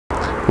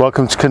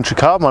Welcome to Country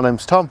Car, my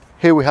name's Tom.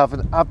 Here we have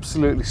an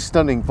absolutely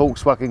stunning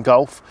Volkswagen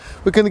Golf.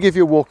 We're going to give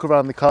you a walk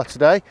around the car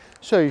today,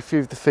 show you a few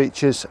of the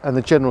features and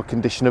the general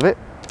condition of it.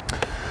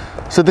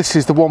 So this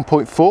is the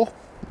 1.4,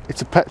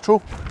 it's a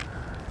petrol,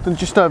 done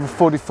just over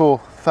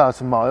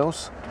 44,000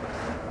 miles.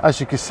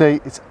 As you can see,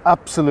 it's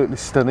absolutely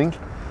stunning.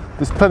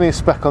 There's plenty of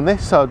spec on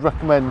this, so I'd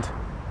recommend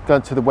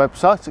going to the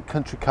website at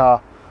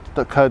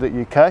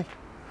countrycar.co.uk.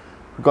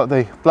 We've got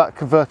the black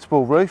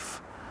convertible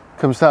roof,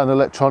 comes down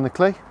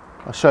electronically.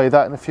 I'll show you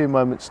that in a few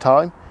moments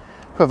time.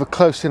 We have a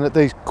close in at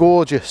these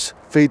gorgeous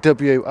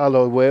VW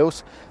alloy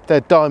wheels. They're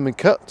diamond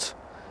cut,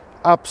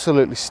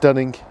 absolutely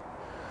stunning.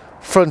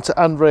 Front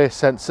and rear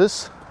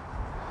sensors.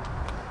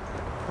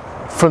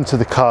 Front of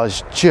the car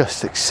is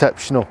just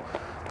exceptional.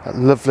 That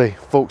lovely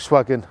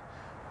Volkswagen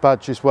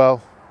badge as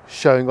well,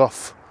 showing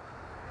off.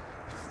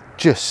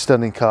 Just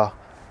stunning car.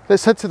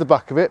 Let's head to the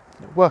back of it,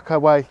 work our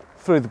way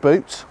through the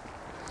boot.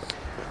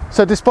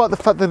 So despite the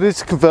fact that it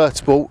is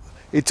convertible,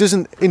 it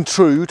doesn't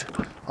intrude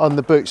on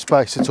the boot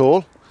space at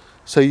all,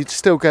 so you'd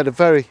still get a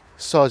very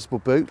sizable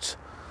boot.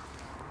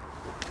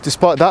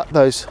 Despite that,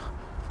 those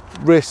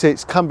rear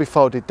seats can be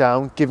folded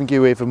down, giving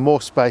you even more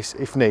space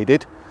if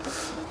needed.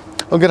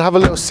 I'm going to have a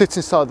little sit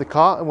inside the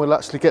car and we'll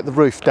actually get the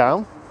roof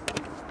down.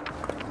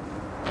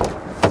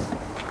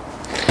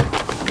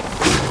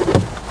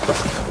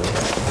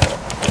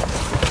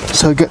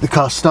 So get the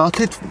car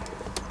started,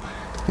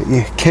 get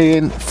your key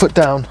in, foot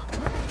down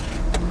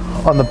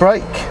on the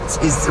brake,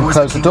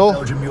 close the door.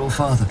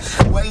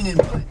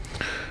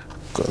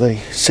 Got the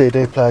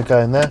CD player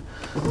going there.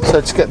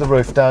 So to get the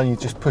roof down, you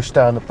just push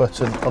down a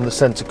button on the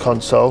centre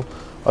console.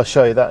 I'll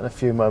show you that in a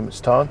few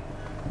moments time.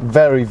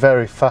 Very,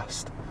 very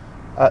fast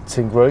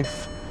acting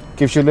roof.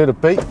 Gives you a little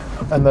beep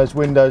and those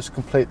windows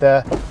complete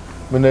their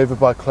manoeuvre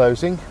by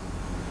closing.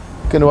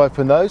 Going to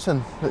open those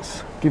and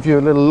let's give you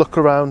a little look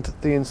around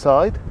the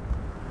inside.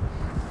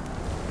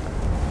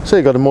 So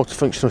you've got a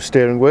multifunctional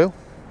steering wheel.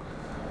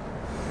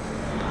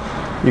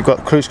 You've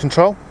got cruise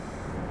control,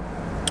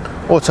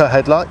 auto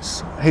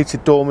headlights,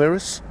 heated door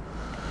mirrors.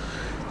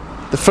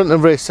 The front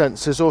and rear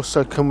sensors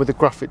also come with a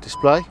graphic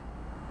display.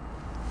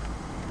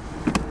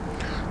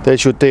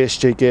 There's your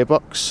DSG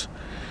gearbox,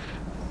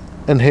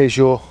 and here's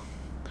your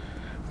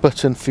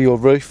button for your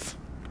roof,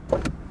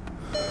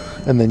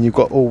 and then you've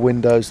got all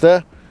windows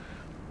there.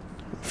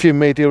 A few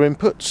media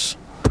inputs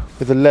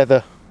with a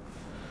leather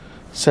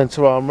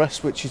centre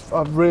armrest, which is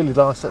really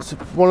nice. That's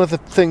one of the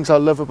things I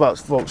love about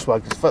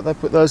Volkswagen, is the fact they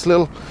put those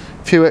little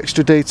few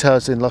extra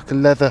details in, like a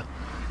leather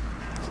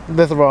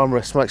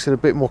armrest, makes it a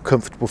bit more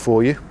comfortable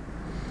for you.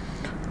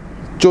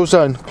 Dual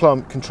zone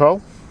climate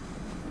control.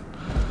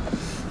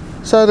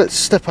 So let's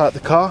step out the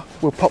car,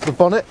 we'll pop the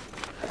bonnet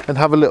and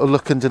have a little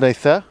look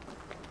underneath there.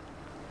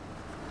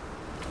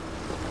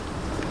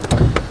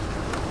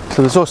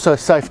 So there's also a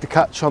safety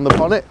catch on the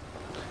bonnet.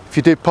 If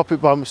you do pop it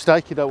by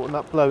mistake, you don't want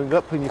that blowing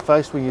up in your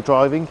face when you're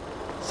driving.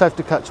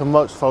 Safety catch on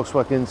most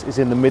Volkswagens is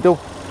in the middle.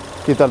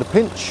 Give that a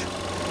pinch.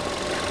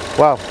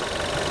 Wow,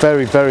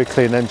 very, very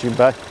clean engine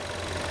bay.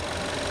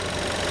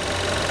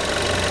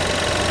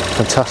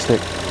 Fantastic.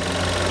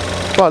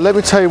 Right, let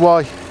me tell you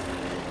why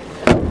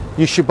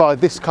you should buy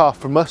this car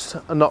from us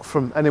and not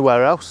from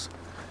anywhere else.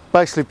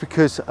 Basically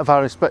because of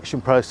our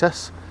inspection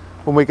process.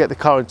 When we get the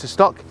car into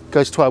stock, it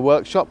goes to our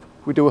workshop.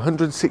 We do a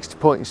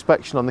 160-point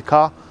inspection on the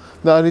car.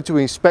 Not only do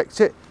we inspect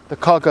it, the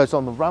car goes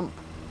on the ramp,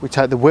 we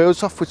take the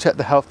wheels off, we check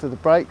the health of the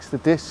brakes, the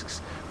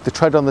discs, the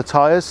tread on the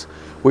tyres.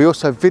 We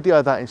also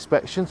video that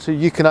inspection so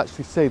you can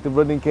actually see the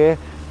running gear,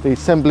 the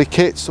assembly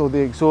kits or the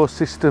exhaust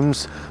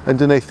systems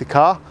underneath the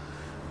car.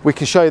 We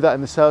can show you that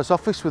in the sales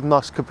office with a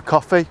nice cup of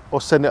coffee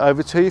or send it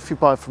over to you if you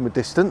buy from a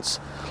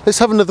distance. Let's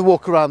have another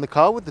walk around the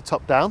car with the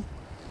top down.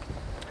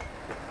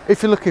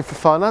 If you're looking for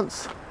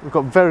finance, we've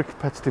got very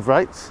competitive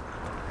rates.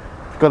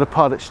 If you've got a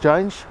part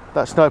exchange,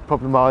 that's no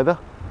problem either.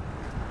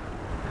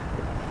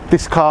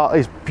 This car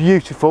is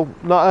beautiful.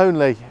 Not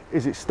only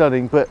is it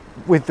stunning, but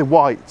with the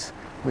white,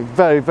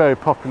 very, very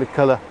popular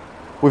colour.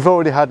 We've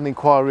already had an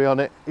inquiry on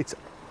it. It's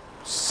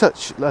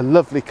such a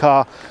lovely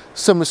car.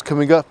 Summer's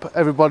coming up.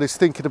 Everybody's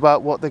thinking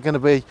about what they're going to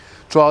be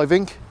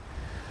driving.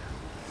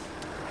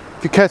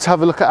 If you care to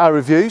have a look at our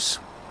reviews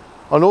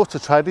on Auto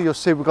Trader, you'll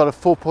see we've got a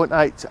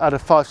 4.8 out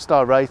of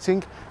 5-star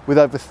rating with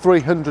over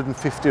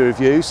 350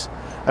 reviews.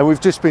 And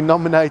we've just been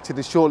nominated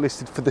and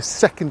shortlisted for the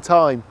second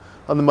time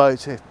on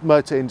the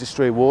Motor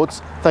Industry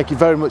Awards. Thank you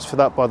very much for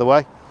that, by the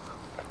way.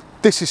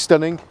 This is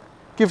stunning.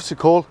 Give us a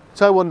call.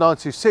 It's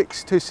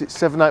 01926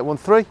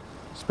 267813.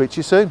 Speak to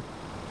you soon.